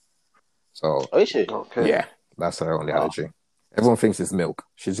 So is she? Okay. Yeah, that's her only allergy. Everyone thinks it's milk.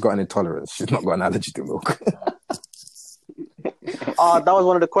 She's got an intolerance. She's not got an allergy to milk. That was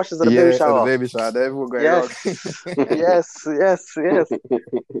one of the questions of the baby shower. The baby shower. Everyone going yes.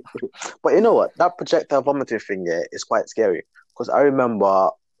 But you know what? That projectile vomiting thing, is quite scary. Because I remember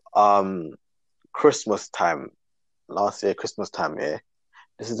Christmas time, last year, Christmas time,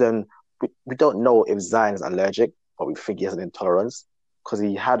 this is when we don't know if Zion's allergic, but we think he has an intolerance. because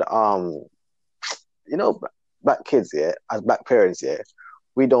he had black kids, yeah, as black parents, yeah,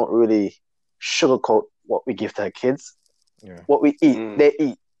 we don't really sugarcoat what we give to our kids. Yeah. What we eat, they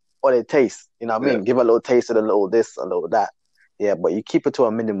eat, or they taste. You know what I mean? Yeah. Give a little taste of a little this, a little that. Yeah, but you keep it to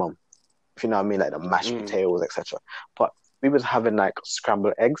a minimum. If you know what I mean, like the mashed potatoes, etc. But we was having like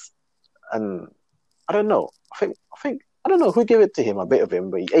scrambled eggs, and I don't know. I think I don't know who gave it to him, a bit of him,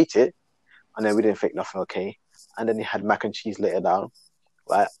 but he ate it, and then we didn't think nothing. Okay, and then he had mac and cheese later down,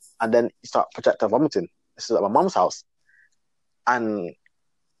 right? And then he started projectile vomiting. This is at my mom's house, and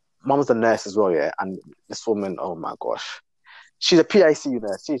mom's a nurse as well, yeah. And this woman, oh my gosh, she's a PICU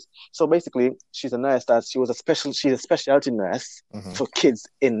nurse. She's a nurse that she's a specialty nurse for kids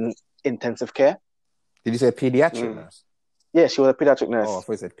in intensive care. Did you say pediatric nurse? Yeah, she was a pediatric nurse. Oh, I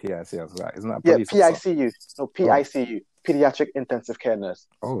thought you said PIC. I was like, isn't that yeah, police officer? PICU. No, PICU, pediatric intensive care nurse.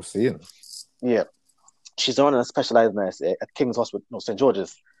 Oh, seeing. Yeah, she's on a specialized nurse at King's Hospital, no, St.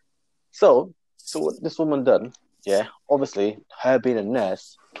 George's. So what this woman done? Yeah, obviously, her being a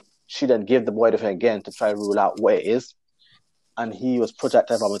nurse, she then gave the boy the thing again to try and rule out what it is, and he was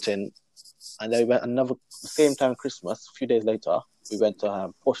projectile vomiting. And then we went same time Christmas, a few days later, we went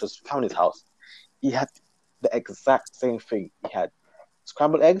to Portia's family's house. He had the exact same thing. He had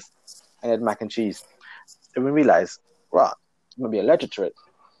scrambled eggs and he had mac and cheese. And we realized, right, I'm gonna be allergic to it.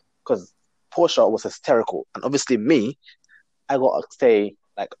 Because Portia was hysterical. And obviously me, I gotta stay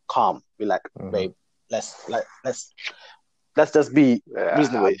like calm. Be like, babe, let's just be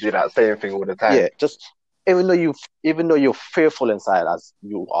reasonable. I do that same thing all the time. Yeah, just even though you're fearful inside as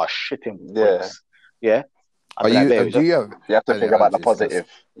you are shitting bricks. Yeah. You have to think about the positive.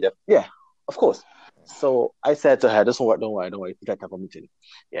 Yep. Yeah, of course. So I said to her, "This won't work. Don't worry. Projectile vomiting."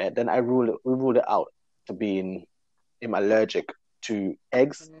 Yeah. Then we ruled it out to being allergic to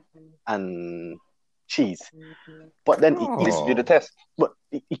eggs and cheese. But then he needs to do the test. But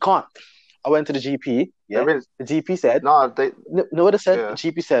he can't. I went to the GP. Yeah. The GP said, "No, what it said." Yeah. The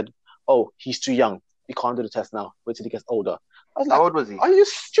GP said, "Oh, he's too young. He can't do the test now. Wait till he gets older." I was like, how old was he? Are you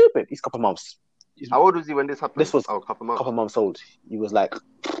stupid? He's a couple months. How old was he when this happened? This was a couple months. Couple months old. He was like,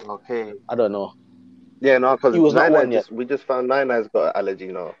 okay, I don't know. Yeah, no, because he was not one yet. We just found Nina's got an allergy,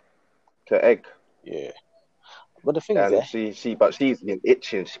 to egg. Yeah, but the thing is, she's been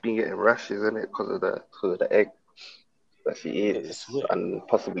itching. She's been getting rashes, isn't it, because of the egg that she eats, and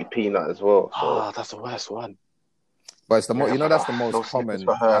possibly peanut as well. So. Oh, that's the worst one. But it's that's the most common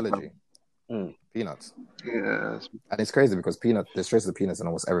allergy. Peanuts. Yeah, and it's crazy because there's traces of peanuts in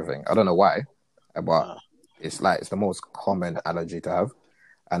almost everything. I don't know why, but it's the most common allergy to have.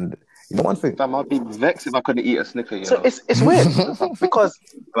 And one thing that might be vexed if I couldn't eat a Snicker. So it's weird because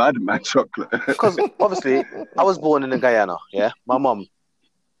I had mad chocolate. Because obviously I was born in Guyana. Yeah, my mom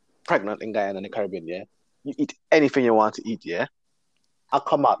pregnant in Guyana in the Caribbean. Yeah, you eat anything you want to eat. Yeah, I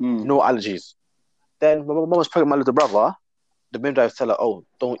come out no allergies. Then my mom was pregnant with my little brother. The midwife tell her, "Oh,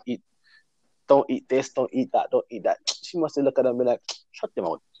 don't eat this, don't eat that, don't eat that." She must have looked at them and be like, "Shut them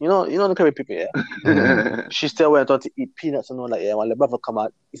out." You know the Caribbean people, yeah? She still went on to eat peanuts and all that, yeah? While the brother come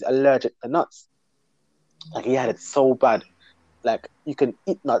out, he's allergic to nuts. Like, he had it so bad. Like, you can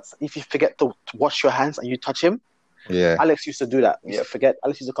eat nuts. If you forget to wash your hands and you touch him, Alex used to do that.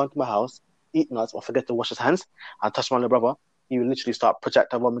 Alex used to come to my house, eat nuts, or forget to wash his hands and touch my little brother. He would literally start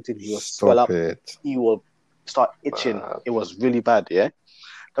projectile vomiting. He will swell up. He will start itching. It was really bad, yeah?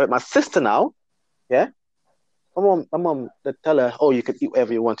 But my sister now, yeah? My mom, they tell her, "Oh, you can eat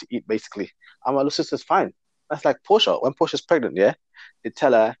whatever you want to eat, basically." And my little sister's fine. That's like Portia. When Portia's pregnant, yeah? They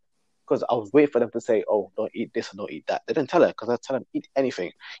tell her, because I was waiting for them to say, "Oh, don't eat this and don't eat that." They didn't tell her, because I tell them, eat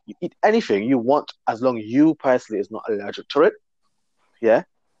anything. You eat anything you want, as long as you personally is not allergic to it. Yeah?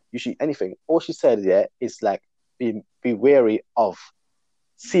 You should eat anything. All she said, yeah, is like, be wary of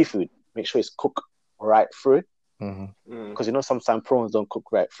seafood. Make sure it's cooked right through. Because sometimes prawns don't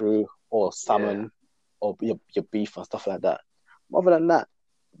cook right through, or salmon, or your beef and stuff like that. Other than that,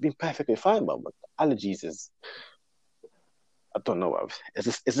 been perfectly fine. But allergies is, I don't know.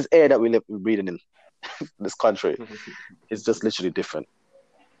 It's this air that we're breathing in this country. It's just literally different.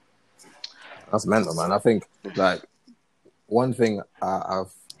 That's mental, man. I think like one thing I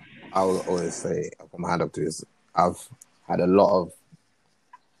will always say, I put my hand up to, is I've had a lot of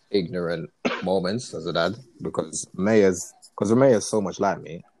ignorant moments as a dad, because Maya's so much like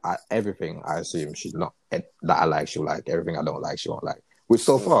me. Everything I assume she's not that I like, she'll like. Everything I don't like, she won't like. Which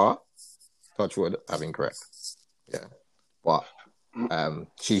so far, touch wood, I've been correct. Yeah, but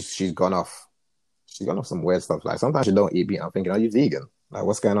she's gone off. She's gone off some weird stuff. Like sometimes she don't eat meat. I'm thinking, are you vegan? Like,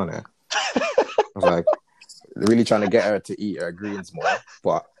 what's going on here? I was like, really trying to get her to eat her greens more,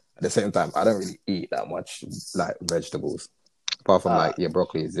 but at the same time, I don't really eat that much like vegetables. Apart from like your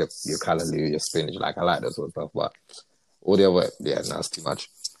broccoli, your callaloo, your spinach, like I like that sort of stuff, but all the other, yeah, no, that's too much.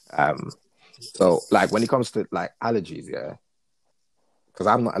 So like when it comes to like allergies, yeah, because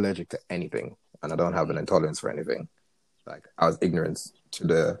I'm not allergic to anything and I don't have an intolerance for anything. Like I was ignorant to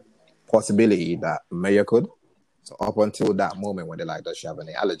the possibility that Maya could. So up until that moment when they're like, does she have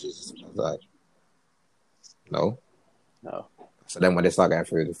any allergies? I was like, no. So then when they start going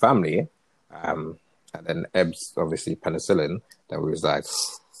through the family, and then Ebbs obviously penicillin, then we was like,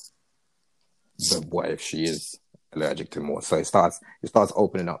 but what if she is allergic to more? So it starts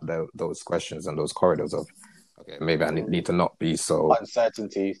opening up those questions and those corridors of, okay, maybe I need to not be so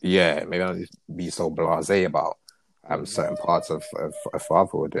uncertainty. Yeah, maybe I don't need to be so blasé about certain parts of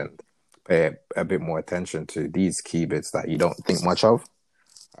fatherhood and pay a bit more attention to these key bits that you don't think much of.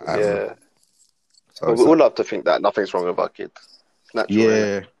 So we all love to think that nothing's wrong with our kids. It's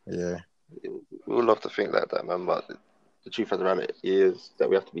natural. Yeah. We all love to think like that, man. But the truth of the reality is that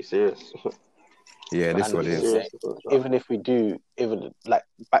we have to be serious. Yeah, this is what it is. Even if we do, even like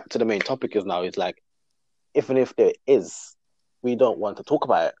back to the main topic is now, is like, even if there is, we don't want to talk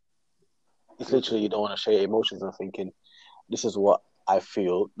about it. It's literally you don't want to share your emotions and thinking, this is what I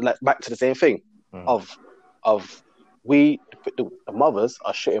feel. Like back to the same thing of we, the mothers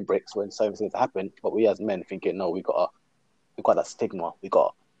are shitting bricks when certain things happen, but we as men thinking, no, we got that stigma. We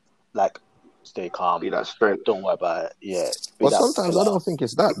got like stay calm, be that strength. Don't worry about it. Yeah. But sometimes I don't think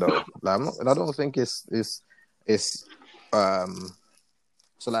it's that though. Like I don't think it's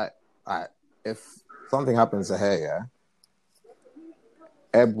so like if something happens to her,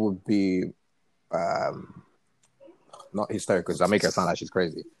 yeah, Eb would be not hysterical because I make her sound like she's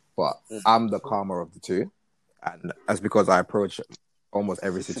crazy, but I'm the calmer of the two, and that's because I approach almost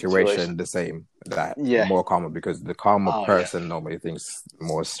every situation the same. That more calmer because the calmer person normally thinks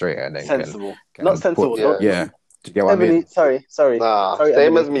more straight and then sensible, can not sensible. Do you get what I mean? Sorry. Nah,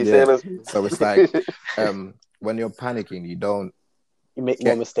 same as me. So it's like when you're panicking, you make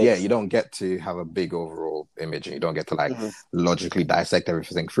more mistakes. Yeah, you don't get to have a big overall image, and you don't get to like logically dissect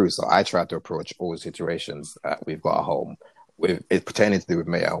everything through. So I try to approach all situations we've got at home with it pertaining to do with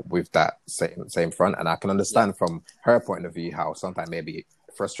Maya with that same front, and I can understand from her point of view how sometimes maybe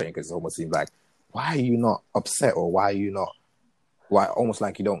frustrating because it almost seems like, why are you not upset, or why almost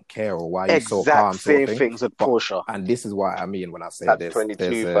like you don't care, or why are you so calm? Same things with Portia. And this is what I mean when I say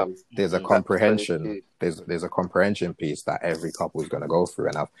there's a comprehension. There's a comprehension piece that every couple is going to go through,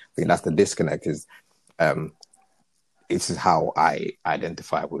 and I think that's the disconnect. Is this is how I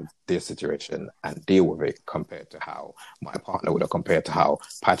identify with this situation and deal with it compared to how my partner would have, compared to how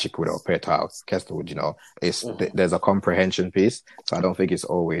Patrick would have, compared to how Kester would. There's a comprehension piece, so I don't think it's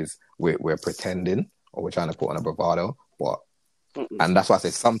always we're pretending or we're trying to put on a bravado, but. And that's why I say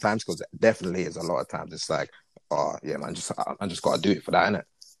sometimes, because definitely is a lot of times it's like, oh yeah, man, I just gotta do it for that, innit?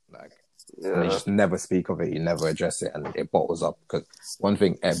 Like, and you just never speak of it, you never address it, and it bottles up. Because one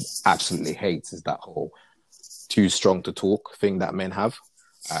thing Eb absolutely hates is that whole too strong to talk thing that men have.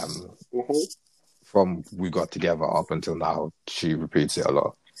 From we got together up until now, she repeats it a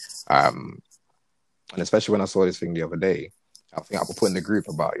lot. And especially when I saw this thing the other day, I think I put in the group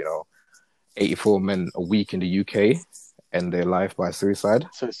about 84 men a week in the UK end their life by suicide.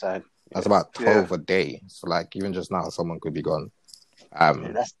 That's about 12 a day. So like even just now, someone could be gone.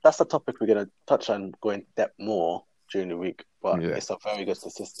 That's a topic we're gonna touch on, go into depth more during the week. But it's a very good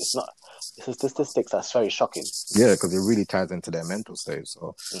statistic. It's a statistics that's very shocking. Yeah, because it really ties into their mental state.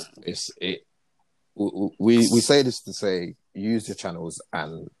 So we say this to say use your channels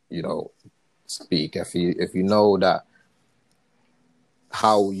and speak if you know that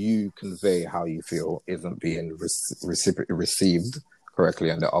how you convey how you feel isn't being received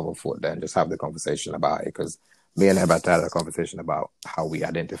correctly on the other foot, then just have the conversation about it. Because me and Eba had a conversation about how we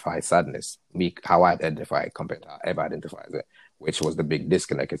identify sadness, how I identify it compared to how Eba identifies it, which was the big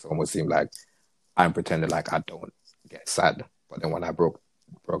disconnect. It almost seemed like I'm pretending like I don't get sad, but then when I broke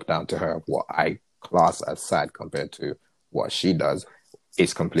down to her what I class as sad compared to what she does,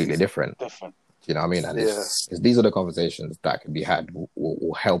 it's completely different. You know what I mean? And these are the conversations that can be had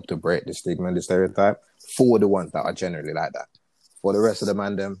will help to break the stigma and the stereotype for the ones that are generally like that. For the rest of the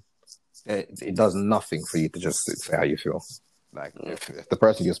man, it does nothing for you to just say how you feel. Like if the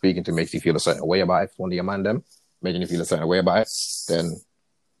person you're speaking to makes you feel a certain way about it, one of your man making you feel a certain way about it, then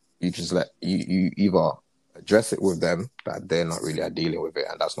you just you either address it with them that they're not really dealing with it,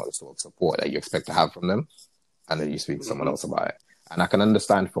 and that's not the sort of support that you expect to have from them, and then you speak to someone else about it. And I can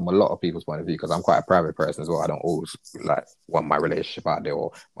understand from a lot of people's point of view because I'm quite a private person as well. I don't always like want my relationship out there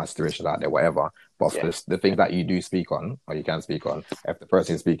or my situations out there, whatever. But for the things that you do speak on or you can speak on, if the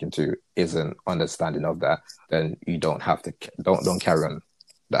person you're speaking to isn't understanding of that, then you don't have to don't carry on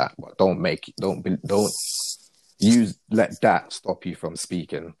that. But let that stop you from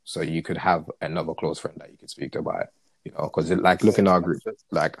speaking. So you could have another close friend that you could speak to about it. You know, because like look in our group,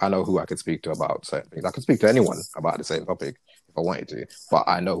 like I know who I could speak to about certain things. I could speak to anyone about the same topic if I wanted to, but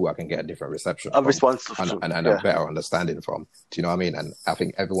I know who I can get a different reception from and a better understanding from. Do you know what I mean? And I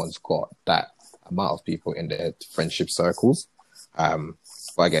think everyone's got that amount of people in their friendship circles.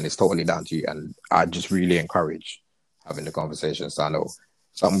 But again, it's totally down to you. And I just really encourage having the conversations. So I know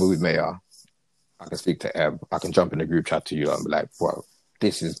something with Maya, I can speak to Eb, I can jump in the group chat to you and be like, well,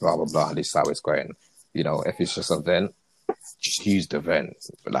 this is blah, blah, blah, and this is how it's going. You know, if it's just a vent, just use the vent.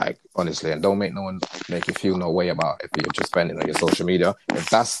 Like, honestly, and don't make no one make you feel no way about if you're just spending on your social media. If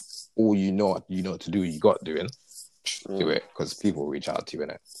that's all you know to do, you got doing, do it, because people reach out to you,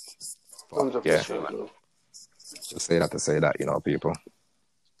 innit? But, yeah, just say that to say that, you know, people.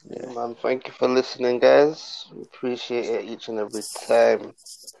 Yeah, man, thank you for listening, guys. We appreciate it each and every time.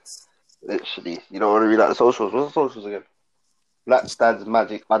 Literally, you don't want to read out the socials. What's the socials again? Black Stads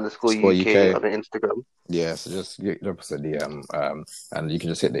Magic _UK on the Instagram. Yeah, so just drop us a DM, and you can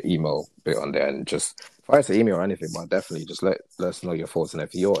just hit the email bit on there and just fire us an email or anything, but definitely just let us know your thoughts. And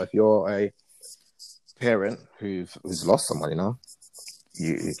if you're a parent who's lost someone, you know,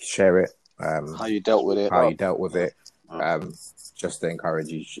 you share it. How you dealt with it. Just to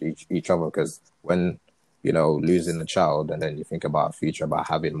encourage each other, because when you know losing a child and then you think about a future about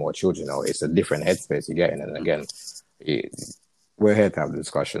having more children, you know, it's a different headspace you get in. And again, we're here to have the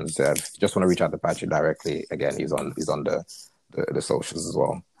discussions. Just want to reach out to Patrick directly. Again, he's on the socials as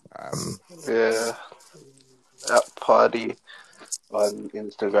well. Yeah, at Party on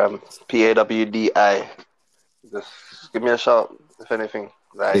Instagram, PAWDI. Just give me a shout if anything.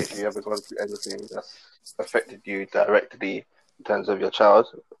 Like if you ever gone through anything that's affected you directly in terms of your child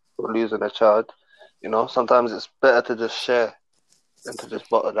or losing a child, you know, sometimes it's better to just share than to just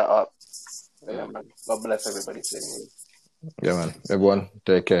bottle that up. Yeah, man. God bless everybody. Yeah, man. Everyone,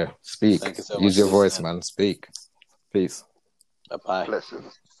 take care. Speak. Use your voice, man. Speak. Peace. Bye.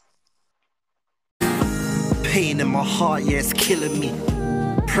 Blessings. Pain in my heart, yeah, it's killing me.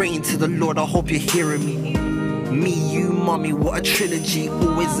 Praying to the Lord, I hope you're hearing me. Me, you, mommy, what a trilogy.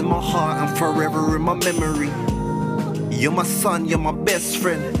 Always in my heart and forever in my memory. You're my son, you're my best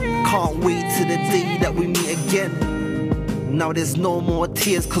friend. Can't wait till the day that we meet again. Now there's no more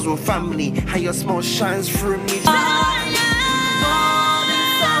tears cause we're family. How your smile shines through me.